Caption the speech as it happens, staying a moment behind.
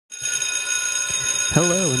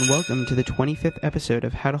Hello and welcome to the 25th episode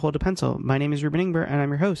of How to Hold a Pencil. My name is Ruben Ingber and I'm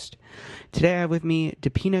your host. Today I have with me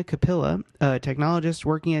Dipina Kapila, a technologist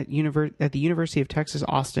working at the University of Texas,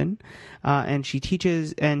 Austin. And she's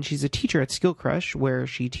a teacher at Skill Crush, where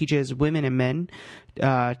she teaches women and men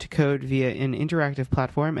to code via an interactive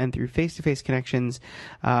platform and through face-to-face connections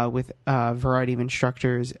with a variety of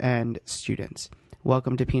instructors and students.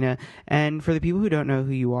 Welcome, Dipina. And for the people who don't know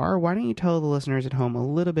who you are, why don't you tell the listeners at home a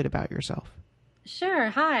little bit about yourself? Sure.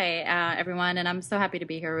 Hi, everyone. And I'm so happy to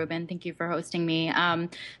be here, Ruben. Thank you for hosting me.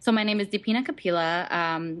 So my name is Dipina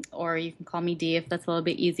Kapila, or you can call me Dee if that's a little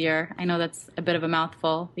bit easier. I know that's a bit of a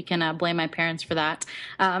mouthful. We can blame my parents for that.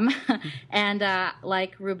 And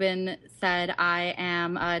like Ruben said, I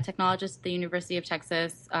am a technologist at the University of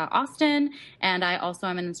Texas, Austin, and I also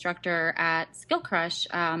am an instructor at Skill Crush.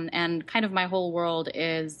 And kind of my whole world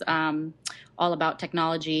is all about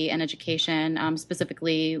technology and education,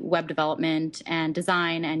 specifically web development and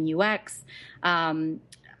design and UX.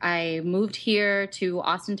 I moved here to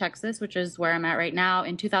Austin, Texas, which is where I'm at right now,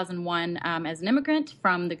 in 2001 as an immigrant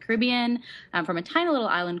from the Caribbean, from a tiny little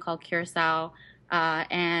island called Curacao.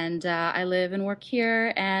 And I live and work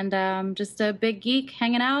here, and just a big geek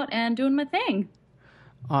hanging out and doing my thing.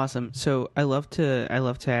 Awesome. So I love to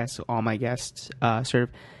ask all my guests, sort of,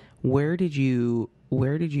 where did you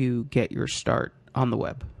get your start on the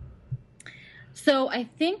web? So I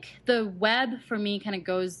think the web for me kind of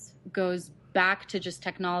goes back to just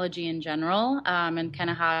technology in general, and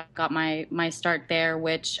kind of how I got my start there,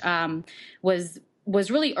 which was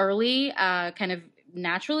really early, kind of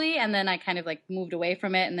naturally, and then I kind of like moved away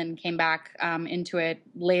from it and then came back into it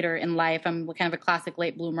later in life. I'm kind of a classic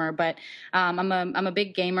late bloomer, but I'm a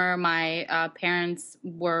big gamer. My parents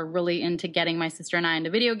were really into getting my sister and I into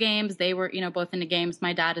video games. They were, both into games,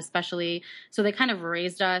 my dad especially. So they kind of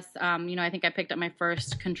raised us. I think I picked up my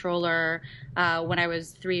first controller when I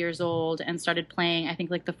was 3 years old and started playing. I think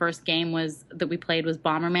like the first game that we played was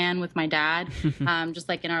Bomberman with my dad, just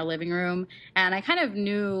like in our living room. And I kind of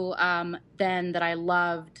knew then that I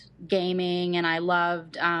loved gaming and I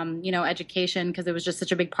loved, education, because it was just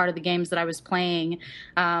such a big part of the games that I was playing,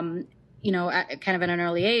 kind of at an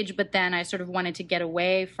early age. But then I sort of wanted to get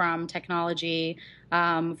away from technology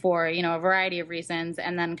for, a variety of reasons,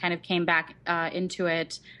 and then kind of came back into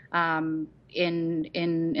it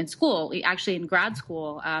in school, actually in grad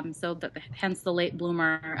school. Hence the late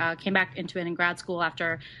bloomer. Came back into it in grad school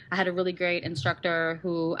after I had a really great instructor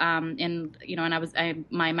who,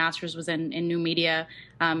 my master's was in new media,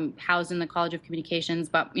 housed in the College of Communications.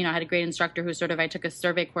 But I had a great instructor who I took a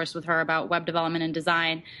survey course with her about web development and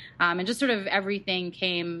design, and just sort of everything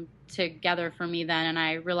came together for me then, and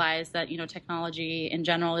I realized that technology in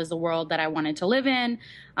general is the world that I wanted to live in,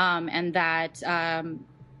 and that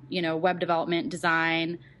web development,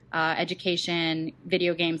 design, education,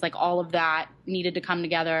 video games, like all of that needed to come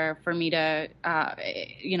together for me to,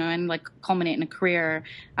 and like culminate in a career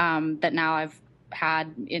that now I've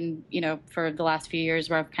had in, for the last few years,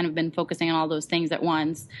 where I've kind of been focusing on all those things at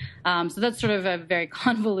once. So that's sort of a very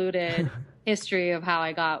convoluted history of how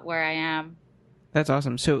I got where I am. That's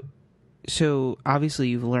awesome. So obviously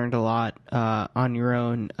you've learned a lot on your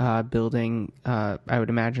own, building, I would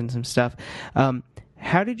imagine, some stuff.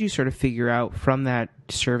 How did you sort of figure out from that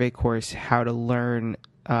survey course how to learn,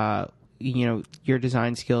 your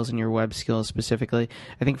design skills and your web skills specifically?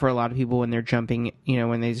 I think for a lot of people, when they're jumping,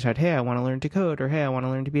 when they decide, hey, I want to learn to code, or hey, I want to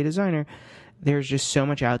learn to be a designer, there's just so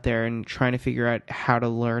much out there, and trying to figure out how to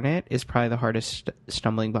learn it is probably the hardest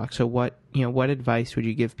stumbling block. So what advice would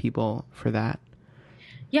you give people for that?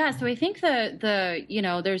 Yeah, so I think there's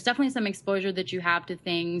definitely some exposure that you have to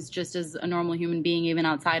things just as a normal human being, even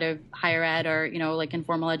outside of higher ed or, like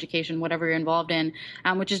informal education, whatever you're involved in,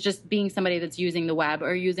 which is just being somebody that's using the web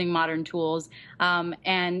or using modern tools.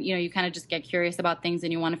 And, you kind of just get curious about things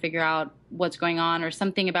and you want to figure out what's going on, or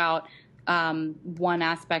something about one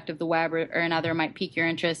aspect of the web or another might pique your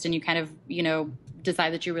interest, and you kind of,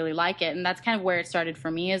 decide that you really like it. And that's kind of where it started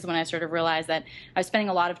for me, is when I sort of realized that I was spending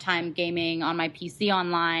a lot of time gaming on my PC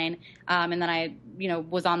online, and then I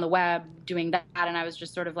was on the web doing that, and I was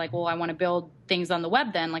just sort of like, well, I want to build things on the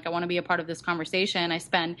web then. Like, I want to be a part of this conversation. I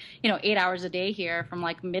spend 8 hours a day here from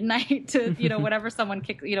like midnight to whatever someone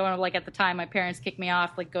kick, like at the time my parents kick me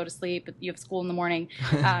off, like, go to sleep, you have school in the morning,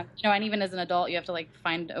 and even as an adult you have to like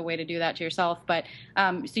find a way to do that to yourself. But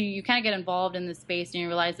so you kind of get involved in this space and you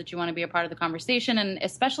realize that you want to be a part of the conversation. And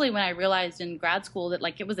especially when I realized in grad school that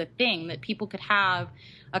like it was a thing that people could have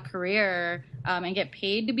a career and get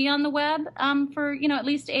paid to be on the web for at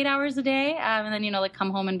least 8 hours a day, and then like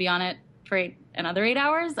come home and be on it for another 8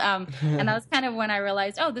 hours. And that was kind of when I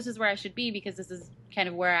realized, oh, this is where I should be, because this is kind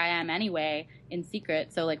of where I am anyway in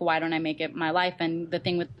secret. So like, why don't I make it my life? And the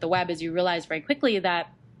thing with the web is you realize very quickly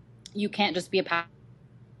that you can't just be a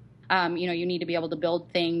you need to be able to build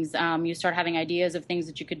things. You start having ideas of things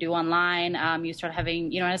that you could do online. You start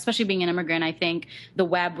having, and especially being an immigrant, I think the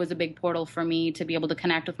web was a big portal for me to be able to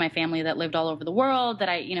connect with my family that lived all over the world, that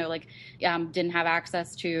I, didn't have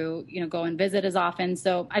access to, go and visit as often.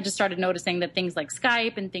 So I just started noticing that things like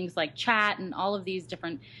Skype and things like chat and all of these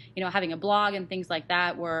different, having a blog and things like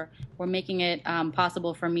that were making it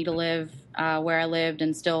possible for me to live where I lived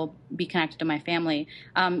and still be connected to my family.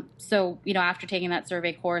 So, after taking that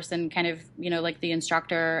survey course and kind of, like the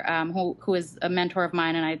instructor who is a mentor of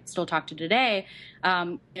mine and I still talk to today,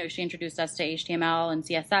 she introduced us to HTML and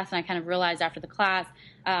CSS. And I kind of realized after the class,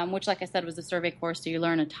 which, like I said, was a survey course, so you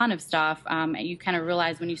learn a ton of stuff. And you kind of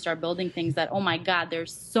realize when you start building things that, oh my God,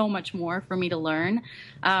 there's so much more for me to learn.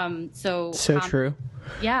 So true.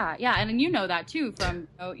 Yeah. And that too from,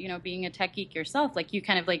 being a tech geek yourself, like you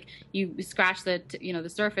kind of like, you scratch the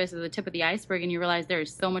surface or the tip of the iceberg and you realize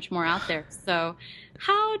there's so much more out there. So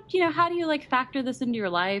how do you like factor this into your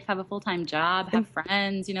life, have a full-time job, have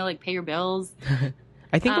friends, like pay your bills?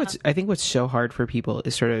 I think what's so hard for people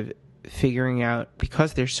is sort of figuring out,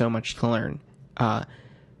 because there's so much to learn,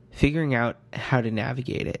 figuring out how to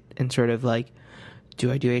navigate it and sort of like,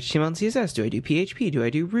 do I do HTML and CSS? Do I do PHP? Do I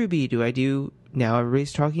do Ruby? Now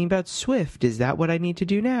everybody's talking about Swift. Is that what I need to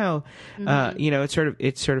do now? Mm-hmm.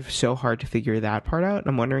 It's sort of so hard to figure that part out.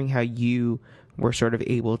 I'm wondering how you were sort of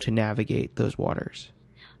able to navigate those waters.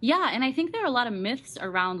 Yeah, and I think there are a lot of myths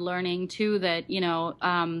around learning too that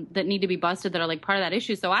that need to be busted, that are like part of that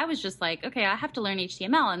issue. So I was just like, okay, I have to learn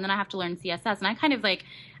HTML and then I have to learn CSS, and I kind of like,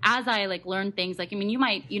 as I like learn things, like, I mean, you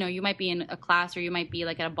might be in a class or you might be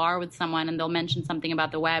like at a bar with someone and they'll mention something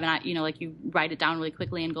about the web, and I, like you write it down really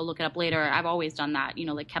quickly and go look it up later. I've always done that,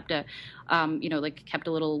 like kept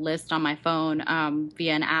a little list on my phone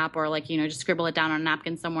via an app, or like, just scribble it down on a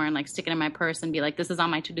napkin somewhere and like stick it in my purse and be like, this is on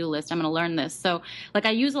my to-do list. I'm going to learn this. So like I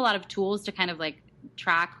use a lot of tools to kind of like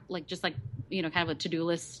track, like just like, kind of a to-do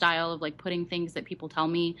list style of like putting things that people tell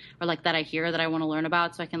me or like that I hear that I want to learn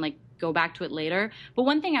about, so I can like go back to it later. But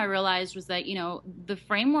one thing I realized was that, the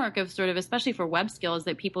framework of sort of, especially for web skills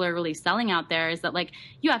that people are really selling out there, is that like,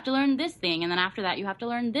 you have to learn this thing, and then after that you have to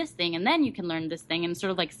learn this thing, and then you can learn this thing, and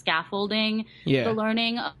sort of like scaffolding the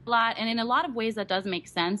learning a lot. And in a lot of ways that does make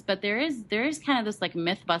sense, but there is kind of this like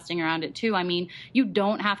myth busting around it too. I mean, you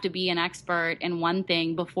don't have to be an expert in one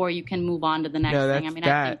thing before you can move on to the next thing. I mean,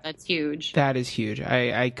 I think that's huge. That is huge.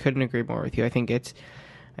 I couldn't agree more with you. I think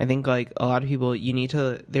like a lot of people,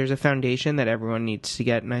 there's a foundation that everyone needs to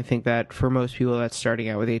get. And I think that for most people that's starting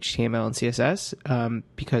out with HTML and CSS,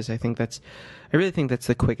 because I really think that's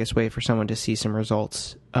the quickest way for someone to see some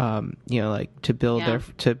results, like to build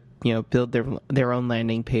build their own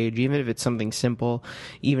landing page, even if it's something simple,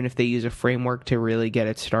 even if they use a framework to really get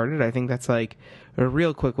it started. I think that's like a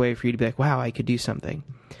real quick way for you to be like, wow, I could do something.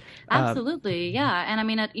 Absolutely, yeah. And I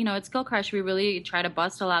mean, at Skill Crush, we really try to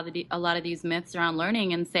bust a lot of these myths around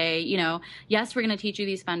learning and say, yes, we're going to teach you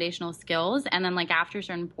these foundational skills, and then like after a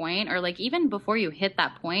certain point, or like even before you hit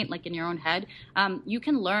that point, like in your own head, you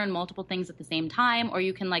can learn multiple things at the same time, or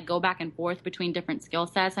you can like go back and forth between different skill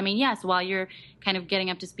sets. I mean, yes, while you're kind of getting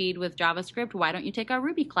up to speed with JavaScript, why don't you take our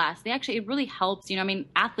Ruby class? It really helps. I mean,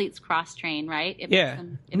 athletes cross train, right? It makes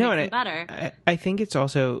them better. I think it's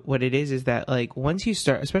also what it is that like once you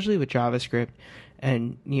start, especially with JavaScript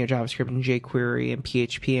and JavaScript and jQuery and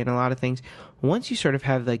PHP and a lot of things, once you sort of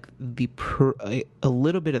have like a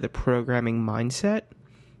little bit of the programming mindset,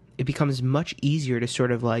 it becomes much easier to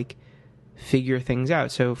sort of like figure things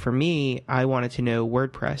out. So for me, I wanted to know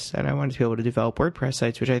WordPress, and I wanted to be able to develop WordPress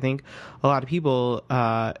sites, which I think a lot of people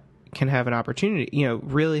can have an opportunity,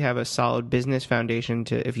 really have a solid business foundation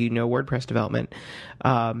to, if WordPress development.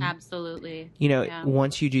 Absolutely.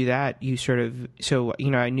 Once you do that, you sort of,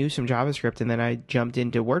 I knew some JavaScript, and then I jumped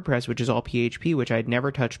into WordPress, which is all PHP, which I'd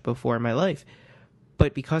never touched before in my life.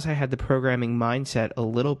 But because I had the programming mindset a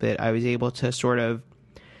little bit, I was able to sort of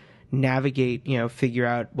navigate, figure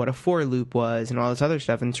out what a for loop was and all this other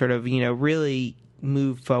stuff, and sort of, really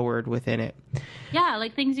move forward within it. Yeah,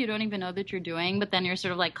 like things you don't even know that you're doing, but then you're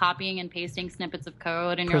sort of like copying and pasting snippets of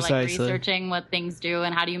code, and you're like researching what things do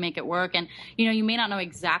and how do you make it work. And you may not know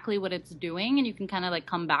exactly what it's doing, and you can kind of like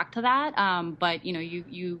come back to that. But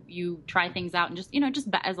you try things out, and just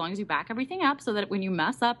as long as you back everything up, so that when you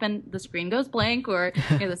mess up and the screen goes blank, or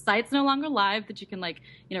the site's no longer live, that you can like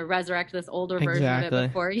resurrect this older version of it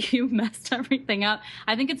before you messed everything up.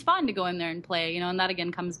 I think it's fun to go in there and play, and that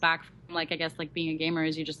again comes back like, I guess, like being a gamer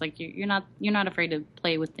is you just like you're not afraid to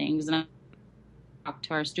play with things. And I talk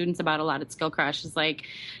to our students about a lot at Skill Crush is like,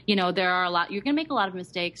 there are you're going to make a lot of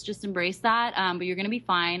mistakes. Just embrace that. But you're going to be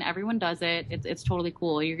fine. Everyone does it. It's totally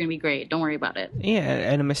cool. You're going to be great. Don't worry about it. Yeah.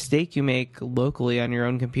 And a mistake you make locally on your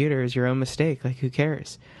own computer is your own mistake. Like, who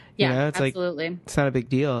cares? It's absolutely. Like, it's not a big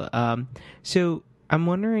deal. So I'm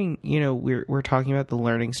wondering, we're talking about the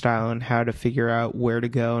learning style and how to figure out where to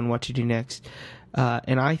go and what to do next.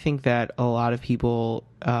 And I think that a lot of people,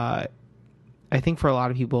 for a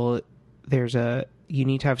lot of people, you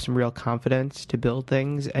need to have some real confidence to build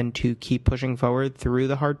things and to keep pushing forward through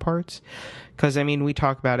the hard parts. Because, we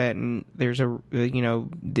talk about it, and there's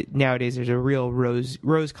nowadays there's a real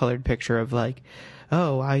rose-colored picture of like,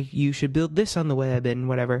 you should build this on the web and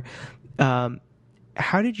whatever.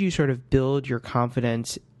 How did you sort of build your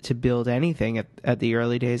confidence to build anything at the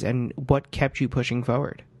early days, and what kept you pushing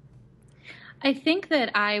forward? I think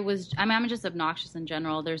that I'm just obnoxious in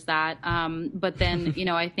general. There's that. But then,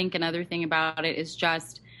 I think another thing about it is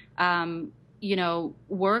just, work in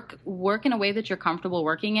a way that you're comfortable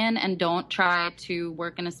working in, and don't try to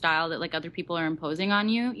work in a style that like other people are imposing on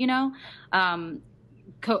you,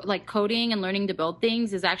 like coding and learning to build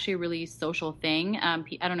things is actually a really social thing.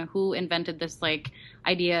 I don't know who invented this like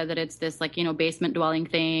idea that it's this like, basement dwelling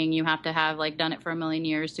thing. You have to have like done it for a million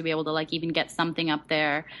years to be able to like even get something up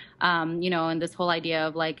there. And this whole idea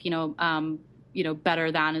of like,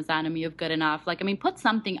 better than is the enemy of good enough. Like, put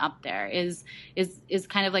something up there is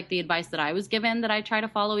kind of like the advice that I was given that I try to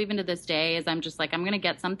follow even to this day. Is I'm just like, I'm going to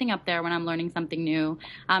get something up there when I'm learning something new.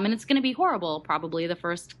 And it's going to be horrible probably the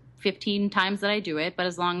first 15 times that I do it, but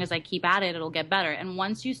as long as I keep at it, it'll get better. And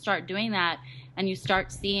once you start doing that and you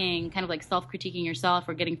start seeing kind of like self-critiquing yourself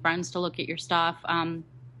or getting friends to look at your stuff, and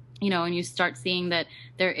you start seeing that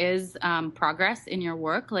there is progress in your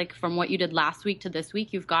work, like from what you did last week to this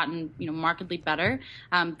week, you've gotten, markedly better.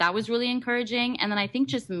 That was really encouraging. And then I think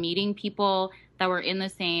just meeting people that were in the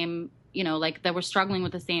same, that were struggling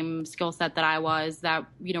with the same skill set that I was, that,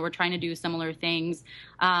 were trying to do similar things.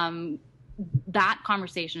 That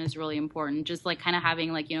conversation is really important. Just like kind of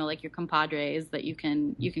having like, like your compadres that you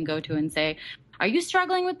can go to and say, are you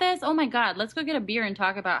struggling with this? Oh my God, let's go get a beer and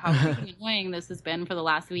talk about how freaking annoying this has been for the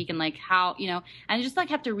last week, and like how, and just like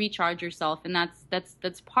have to recharge yourself. And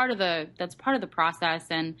that's part of the process.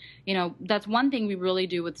 And, that's one thing we really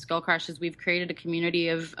do with Skill Crush is we've created a community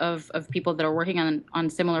of people that are working on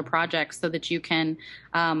similar projects so that you can,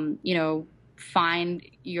 find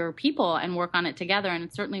your people and work on it together. And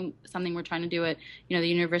it's certainly something we're trying to do at, the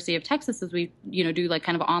University of Texas, as we, do like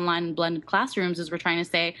kind of online blended classrooms, as we're trying to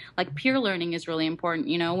say, like, peer learning is really important.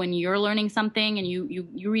 When you're learning something and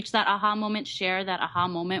you reach that aha moment, share that aha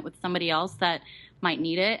moment with somebody else that might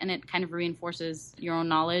need it. And it kind of reinforces your own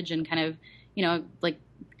knowledge and kind of, like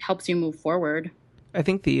helps you move forward. I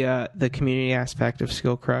think the community aspect of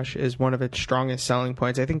Skill Crush is one of its strongest selling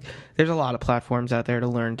points. I think there's a lot of platforms out there to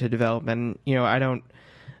learn to develop, and I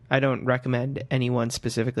don't recommend anyone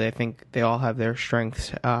specifically. I think they all have their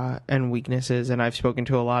strengths and weaknesses, and I've spoken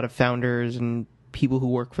to a lot of founders and people who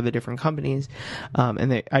work for the different companies,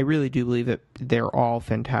 and I really do believe that they're all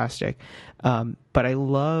fantastic. But I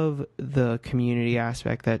love the community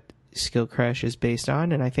aspect that Skill Crush is based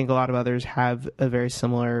on, and I think a lot of others have a very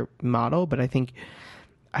similar model, but I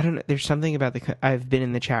don't know, there's something about I've been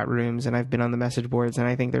in the chat rooms and I've been on the message boards, and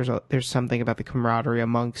I think there's something about the camaraderie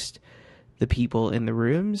amongst the people in the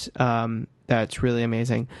rooms that's really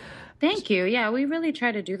amazing. Thank you. Yeah, we really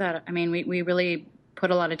try to do that. We really put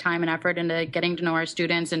a lot of time and effort into getting to know our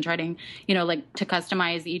students and trying, to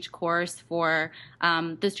customize each course for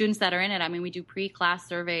the students that are in it. We do pre-class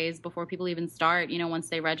surveys before people even start, once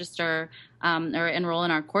they register or enroll in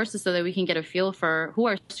our courses, so that we can get a feel for who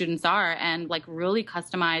our students are and like really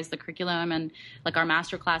customize the curriculum and like our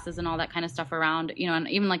master classes and all that kind of stuff around, and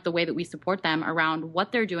even like the way that we support them around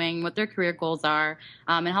what they're doing, what their career goals are,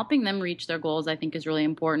 and helping them reach their goals, I think is really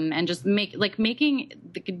important. And just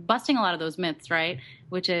busting a lot of those myths, right?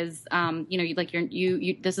 Which is,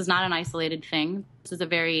 this is not an isolated thing. This is a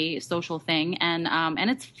very social thing, and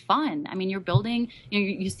it's fun. You're building,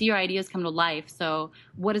 you see your ideas come to life. So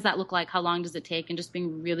what does that look like? How long does it take? And just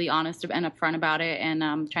being really honest and upfront about it,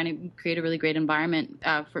 and trying to create a really great environment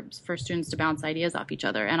for students to bounce ideas off each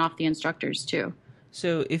other and off the instructors too.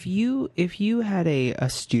 So if you had a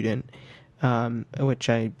student, which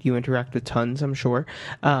you interact with tons, I'm sure,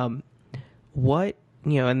 what,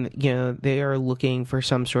 they are looking for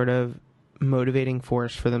some sort of motivating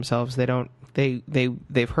force for themselves.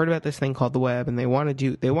 They've heard about this thing called the web, and they want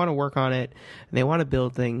to work on it, and they want to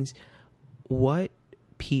build things. What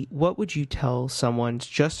would you tell someone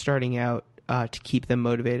just starting out to keep them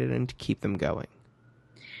motivated and to keep them going?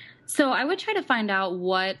 So I would try to find out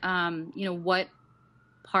what, what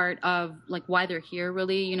part of like why they're here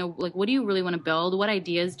really, like what do you really want to build? What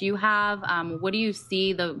ideas do you have? What do you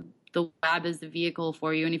see the web as the vehicle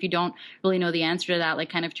for you? And if you don't really know the answer to that, like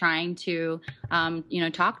kind of trying to,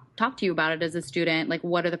 talk to you about it as a student, like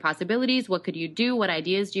what are the possibilities? What could you do? What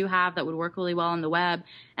ideas do you have that would work really well on the web?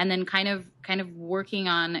 And then kind of working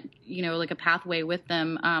on, like a pathway with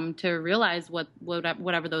them, to realize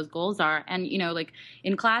whatever those goals are. And, like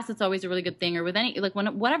in class, it's always a really good thing, or with any, like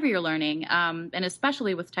whatever you're learning. And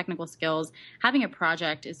especially with technical skills, having a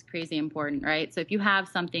project is crazy important, right? So if you have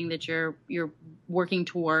something that you're working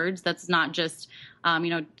towards, that's not just,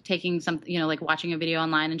 taking something, like watching a video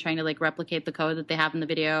online and trying to like replicate the code that they have in the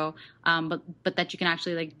video, but that you can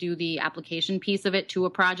actually like do the application piece of it to a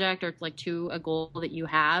project or like to a goal that you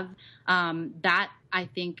have. That I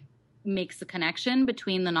think makes the connection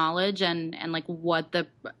between the knowledge and like what the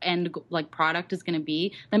end like product is going to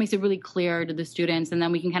be. That makes it really clear to the students, and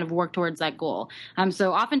then we can kind of work towards that goal.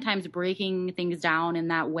 So oftentimes breaking things down in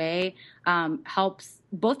that way helps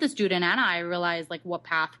both the student and I realize like what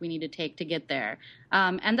path we need to take to get there.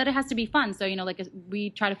 And that it has to be fun. So, like we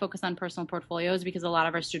try to focus on personal portfolios because a lot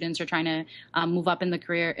of our students are trying to move up in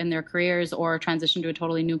their careers or transition to a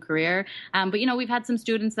totally new career. But, we've had some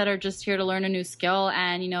students that are just here to learn a new skill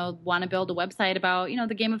and, want to build a website about,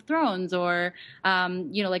 the Game of Thrones or,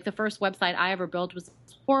 like the first website I ever built was this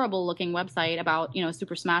horrible looking website about,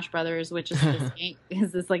 Super Smash Brothers, which is this game,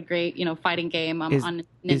 is this like great, fighting game on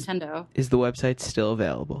Nintendo. Is the website still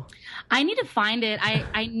available? I need to find it.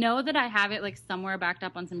 I know that I have it like somewhere backed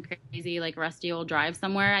up on some crazy like rusty old drive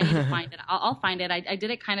somewhere. I need to find it. I'll find it. I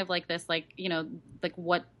did it kind of like this, like, like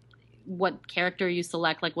what character you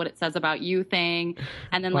select, like what it says about you thing.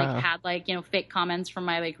 And then like had like, fake comments from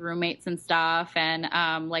my like roommates and stuff.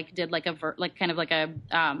 And like did like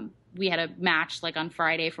we had a match like on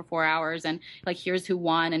Friday for 4 hours and like here's who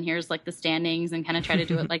won and here's like the standings and kind of try to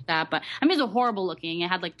do it like that. But I mean, it was horrible looking. It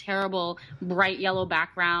had like terrible bright yellow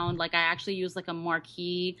background. Like I actually used like a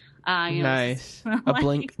marquee. Nice. Like, a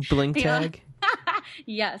blink tag.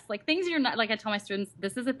 Yes, like things you're not like I tell my students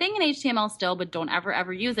this is a thing in HTML still, but don't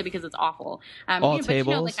ever use it because it's awful. All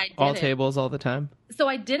tables, tables all the time. So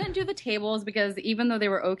I didn't do the tables because even though they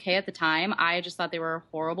were okay at the time, I just thought they were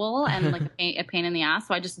horrible and like a pain in the ass.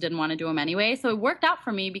 So I just didn't want to do them anyway. So it worked out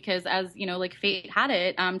for me because as like fate had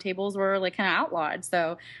it, tables were like kind of outlawed.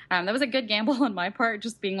 So that was a good gamble on my part,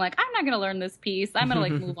 just being like, I'm not going to learn this piece. I'm going to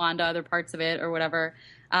like move on to other parts of it or whatever.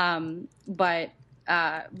 But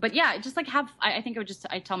yeah, just like I think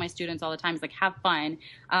I tell my students all the time is like, have fun.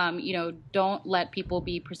 Don't let people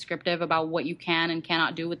be prescriptive about what you can and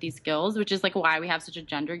cannot do with these skills, which is like why we have such a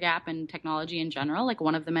gender gap in technology in general, like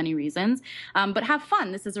one of the many reasons. But have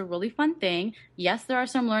fun. This is a really fun thing. Yes, there are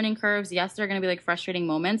some learning curves. Yes, there are going to be like frustrating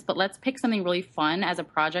moments, but let's pick something really fun as a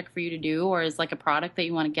project for you to do or as like a product that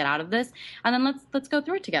you want to get out of this. And then let's go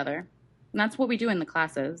through it together. And that's what we do in the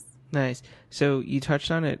classes. Nice. So you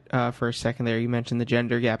touched on it for a second there. You mentioned the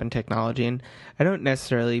gender gap in technology, and I don't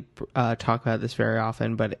necessarily talk about this very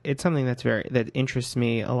often, but it's something that interests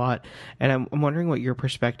me a lot, and I'm wondering what your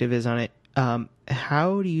perspective is on it.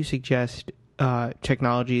 How do you suggest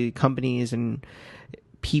technology companies and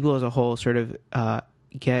people as a whole sort of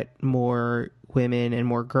get more women and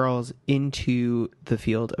more girls into the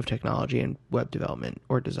field of technology and web development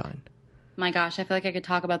or design? My gosh, I feel like I could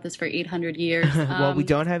talk about this for 800 years. Well, we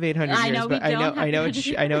don't have 800 years, but I know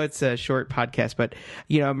it's a short podcast, but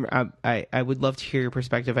I would love to hear your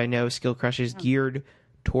perspective. I know Skill Crush is geared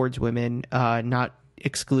towards women, not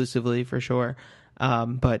exclusively for sure.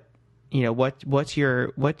 But give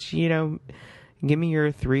me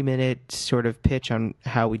your 3-minute sort of pitch on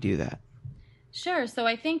how we do that. Sure. So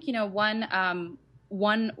I think,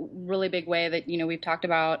 one really big way that, we've talked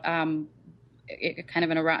about, kind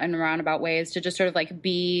of in a roundabout way is to just sort of like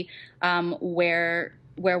be where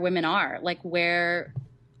women are, like where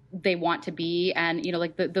they want to be. And,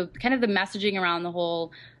 like the kind of the messaging around the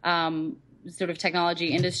whole sort of technology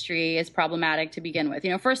industry is problematic to begin with.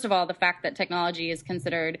 First of all, the fact that technology is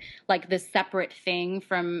considered like this separate thing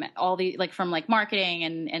from all the from marketing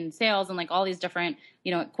and sales and like all these different,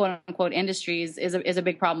 quote unquote industries is a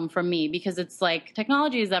big problem for me because it's like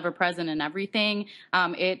technology is ever present in everything.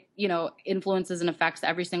 It, influences and affects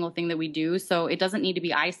every single thing that we do. So it doesn't need to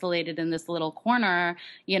be isolated in this little corner,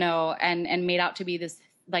 and made out to be this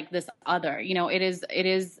other, it is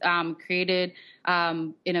created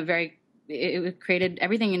in a very it created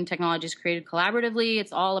everything in technology is created collaboratively.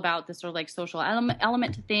 It's all about this sort of like social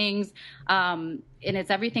element to things. And it's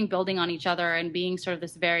everything building on each other and being sort of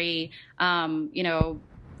this very,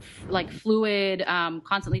 like fluid,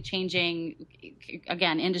 constantly changing,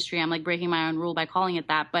 again, industry. I'm like breaking my own rule by calling it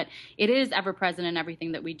that, but it is ever present in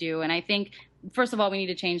everything that we do. And I think, first of all, we need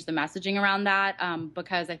to change the messaging around that,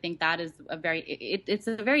 because I think that is it's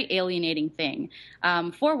a very alienating thing,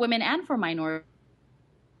 for women and for minorities,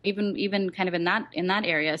 even kind of in that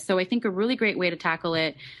area. So I think a really great way to tackle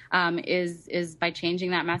it, is by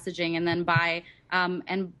changing that messaging, and then by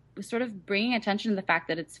and sort of bringing attention to the fact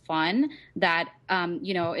that it's fun, that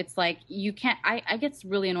it's like you can't, I get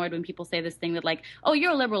really annoyed when people say this thing that like, oh,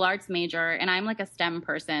 you're a liberal arts major and I'm like a STEM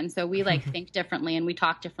person, so we like think differently and we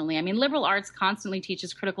talk differently. I mean, liberal arts constantly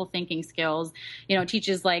teaches critical thinking skills,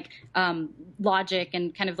 teaches like logic,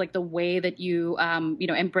 and kind of like the way that you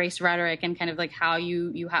embrace rhetoric, and kind of like how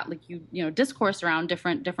you have like discourse around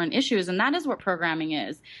different issues. And that is what programming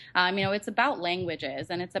is. It's about languages,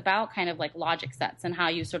 and it's about kind of like logic sets and how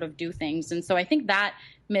you sort of do things. And so I think that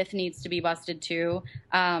myth needs to be busted too.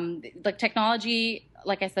 Like technology,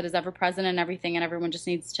 like I said, is ever present in everything, and everyone just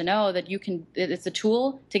needs to know that it's a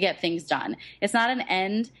tool to get things done. It's not an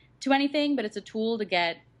end to anything, but it's a tool to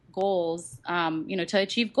get goals, to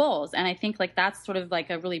achieve goals. And I think like that's sort of like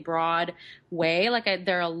a really broad way. Like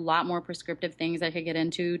there are a lot more prescriptive things I could get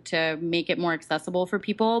into to make it more accessible for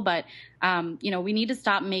people. But, we need to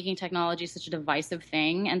stop making technology such a divisive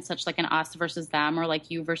thing, and such like an us versus them, or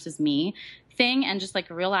like you versus me thing. And just like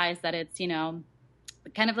realize that it's,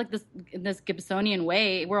 kind of like this Gibsonian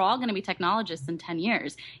way, we're all going to be technologists in 10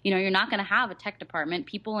 years. You're not going to have a tech department.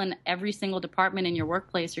 People in every single department in your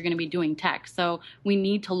workplace are going to be doing tech. So we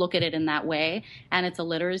need to look at it in that way. And it's a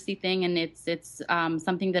literacy thing, and it's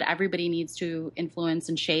something that everybody needs to influence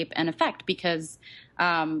and shape and affect, because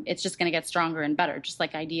it's just going to get stronger and better, just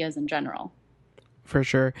like ideas in general. For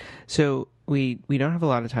sure. So we don't have a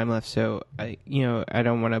lot of time left, so I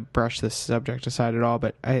don't want to brush this subject aside at all,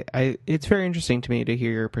 but I it's very interesting to me to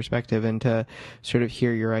hear your perspective and to sort of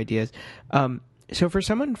hear your ideas. So for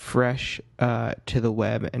someone fresh to the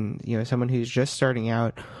web, and someone who's just starting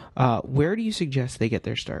out, where do you suggest they get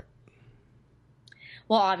their start?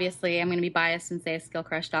 Well, obviously, I'm going to be biased and say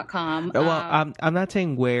skillcrush.com. Well, I'm not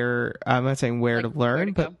saying where like, to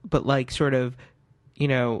learn, but like sort of,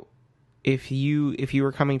 if you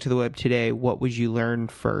were coming to the web today, what would you learn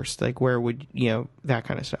first? Like, where would, that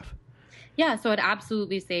kind of stuff? Yeah, so I'd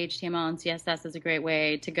absolutely say HTML and CSS is a great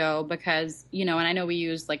way to go, because, and I know we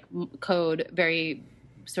use like code very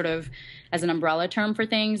sort of as an umbrella term for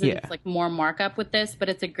things, and it's like more markup with this, but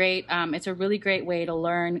it's a really great way to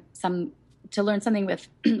learn something with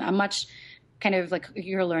a much kind of like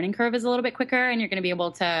your learning curve is a little bit quicker, and you're going to be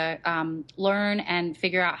able to learn and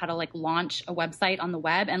figure out how to like launch a website on the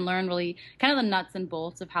web, and learn really kind of the nuts and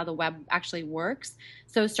bolts of how the web actually works.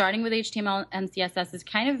 So starting with HTML and CSS is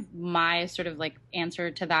kind of my sort of like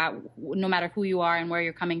answer to that, no matter who you are and where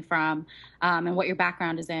you're coming from, and what your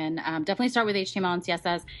background is in. Definitely start with HTML and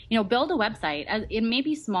CSS. Build a website. It may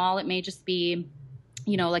be small. It may just be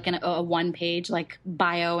like a one page, like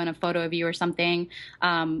bio and a photo of you or something.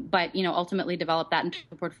 But, ultimately develop that into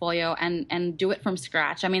a portfolio and do it from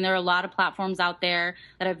scratch. I mean, there are a lot of platforms out there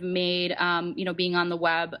that have made, being on the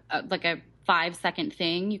web, like a 5-second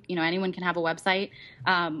thing. Anyone can have a website.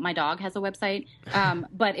 My dog has a website.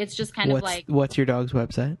 But it's just kind of like, what's your dog's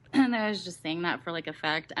website? And I was just saying that for like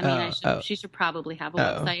effect. I mean, she should probably have a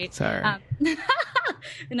website. Sorry.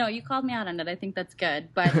 No, you called me out on it. I think that's good.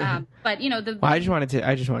 But, I just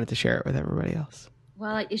wanted to share it with everybody else.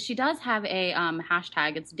 Well, she does have a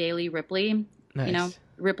hashtag. It's Daily Ripley. Nice.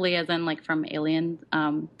 Ripley as in like from Alien,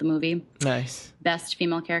 the movie. Nice. Best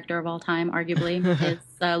female character of all time, arguably, is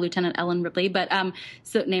Lieutenant Ellen Ripley, but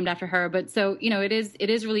so named after her. But so it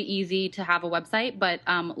is really easy to have a website, but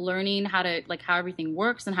learning how everything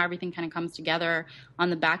works and how everything kind of comes together on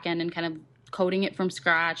the back end, and kind of coding it from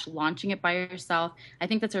scratch, launching it by yourself, I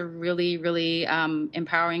think that's a really, really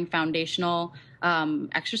empowering foundational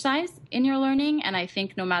exercise in your learning. And I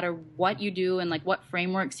think no matter what you do and like what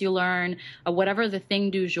frameworks you learn, or whatever the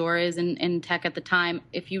thing du jour is in tech at the time,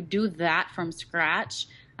 if you do that from scratch,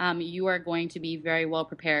 you are going to be very well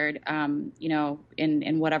prepared,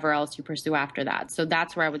 in whatever else you pursue after that. So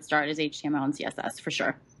that's where I would start, is HTML and CSS for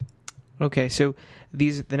sure. Okay, so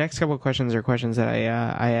the next couple of questions are questions that I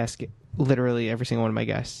ask literally every single one of my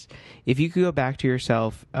guests. If you could go back to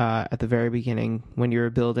yourself at the very beginning when you were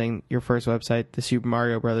building your first website, the Super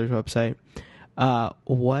Mario Brothers website,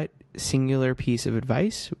 what singular piece of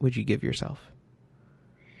advice would you give yourself?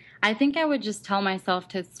 I think I would just tell myself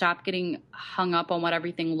to stop getting hung up on what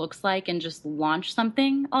everything looks like and just launch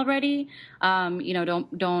something already.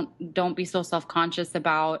 Don't be so self-conscious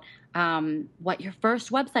about what your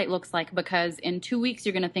first website looks like, because in 2 weeks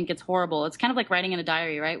you're going to think it's horrible. It's kind of like writing in a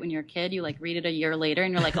diary, right? When you're a kid, you like read it a year later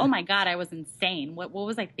and you're like, oh my God, I was insane. What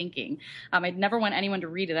was I thinking? I'd never want anyone to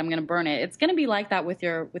read it. I'm going to burn it. It's going to be like that with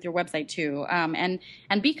your website too. And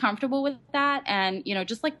be comfortable with that. And,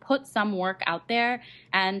 just like put some work out there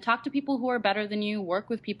and talk to people who are better than you, work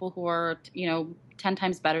with people who are, 10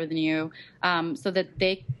 times better than you, so that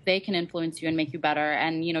they can influence you and make you better.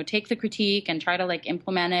 And, take the critique and try to like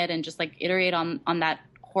implement it and just like iterate on that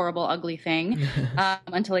horrible, ugly thing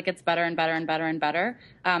until it gets better and better and better and better.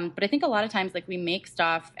 But I think a lot of times like we make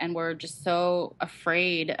stuff and we're just so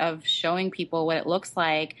afraid of showing people what it looks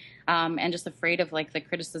like, and just afraid of like the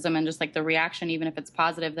criticism and just like the reaction, even if it's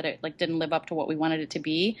positive, that it like didn't live up to what we wanted it to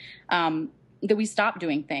be. That we stop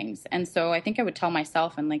doing things. And so I think I would tell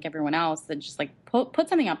myself and like everyone else that just like put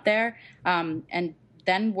something up there, and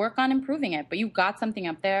then work on improving it. But you got something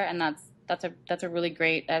up there, and that's a really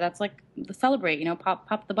great, that's like the celebrate,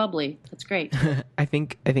 pop the bubbly. That's great. I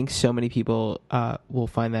think so many people will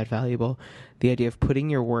find that valuable. The idea of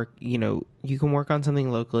putting your work, you can work on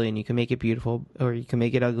something locally and you can make it beautiful, or you can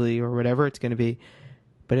make it ugly, or whatever it's going to be.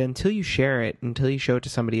 But until you share it, until you show it to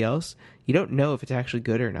somebody else, you don't know if it's actually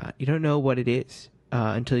good or not. You don't know what it is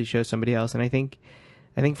until you show somebody else. And I think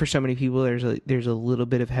for so many people, there's a little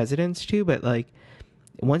bit of hesitance too. But like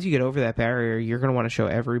once you get over that barrier, you're going to want to show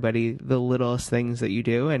everybody the littlest things that you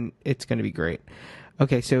do, and it's going to be great.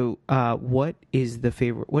 Okay, so what is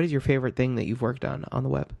your favorite thing that you've worked on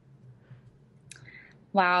the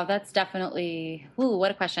Wow, that's definitely,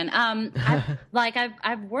 what a question.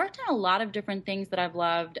 I've worked on a lot of different things that I've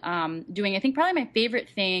loved doing. I think probably my favorite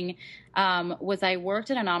thing was I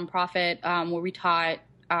worked at a nonprofit where we taught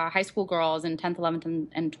high school girls in 10th, 11th,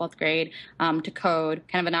 and 12th grade to code,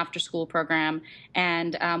 kind of an after-school program.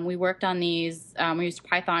 And we worked on these. We used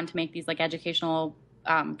Python to make these like educational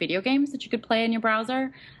video games that you could play in your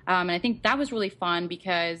browser. And I think that was really fun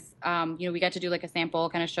because, we got to do like a sample,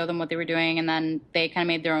 kind of show them what they were doing, and then they kind of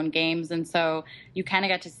made their own games. And so you kind of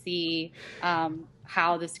got to see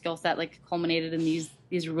how the skill set like culminated in these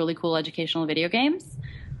really cool educational video games.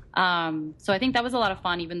 So I think that was a lot of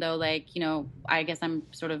fun, even though like, I guess I'm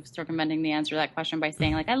sort of circumventing the answer to that question by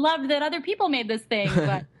saying like, I loved that other people made this thing,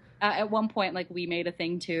 but at one point, like we made a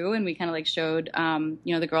thing too, and we kind of like showed,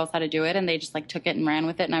 the girls how to do it, and they just like took it and ran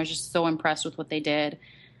with it. And I was just so impressed with what they did.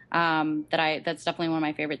 That's definitely one of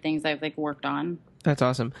my favorite things I've like worked on. That's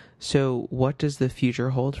awesome. So what does the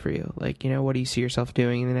future hold for you? Like, what do you see yourself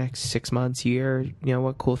doing in the next 6 months, year?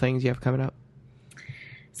 What cool things you have coming up?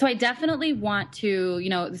 So I definitely want to,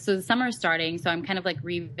 so the summer is starting, so I'm kind of like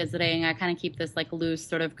revisiting. I kind of keep this like loose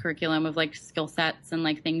sort of curriculum of like skill sets and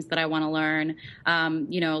like things that I want to learn,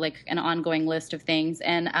 like an ongoing list of things.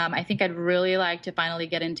 And I think I'd really like to finally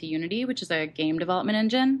get into Unity, which is a game development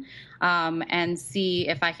engine, and see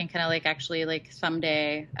if I can kind of like actually like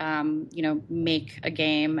someday, make a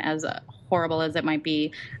game as horrible as it might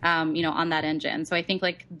be, on that engine. So I think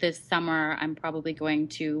like this summer, I'm probably going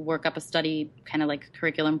to work up a study kind of like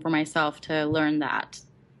curriculum for myself to learn that.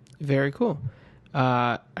 Very cool.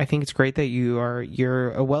 I think it's great that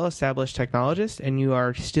you're a well-established technologist and you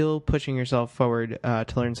are still pushing yourself forward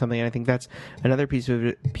to learn something. And I think that's another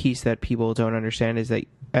piece that people don't understand is that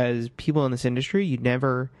as people in this industry, you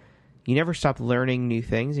never stop learning new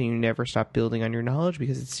things and you never stop building on your knowledge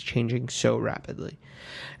because it's changing so rapidly.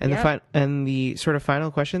 And yep. The sort of final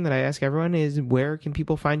question that I ask everyone is, where can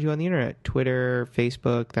people find you on the internet? Twitter,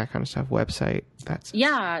 Facebook, that kind of stuff, website.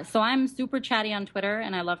 So I'm super chatty on Twitter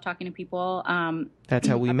and I love talking to people. That's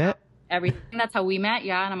how we met? Everything. That's how we met.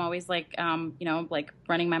 Yeah. And I'm always like, like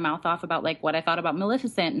running my mouth off about like what I thought about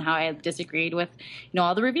Maleficent and how I disagreed with,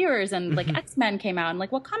 all the reviewers, and like X-Men came out and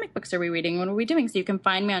like, what comic books are we reading? What are we doing? So you can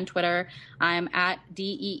find me on Twitter. I'm at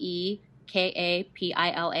DeeKapila.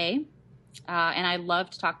 And I love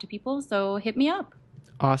to talk to people. So hit me up.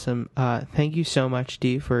 Awesome. Thank you so much,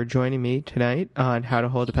 Dee, for joining me tonight on How to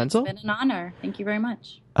Hold a Pencil. It's been an honor. Thank you very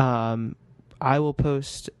much. I will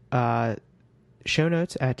post show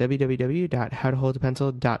notes at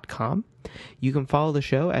www.howtoholdapencil.com. You can follow the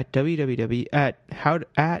show at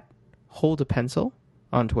 @holdapencil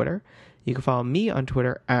on Twitter. You can follow me on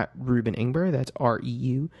Twitter at Ruben Ingber. That's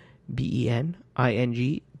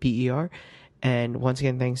ReubenIngber. And once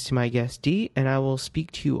again, thanks to my guest Dee, and I will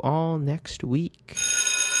speak to you all next week.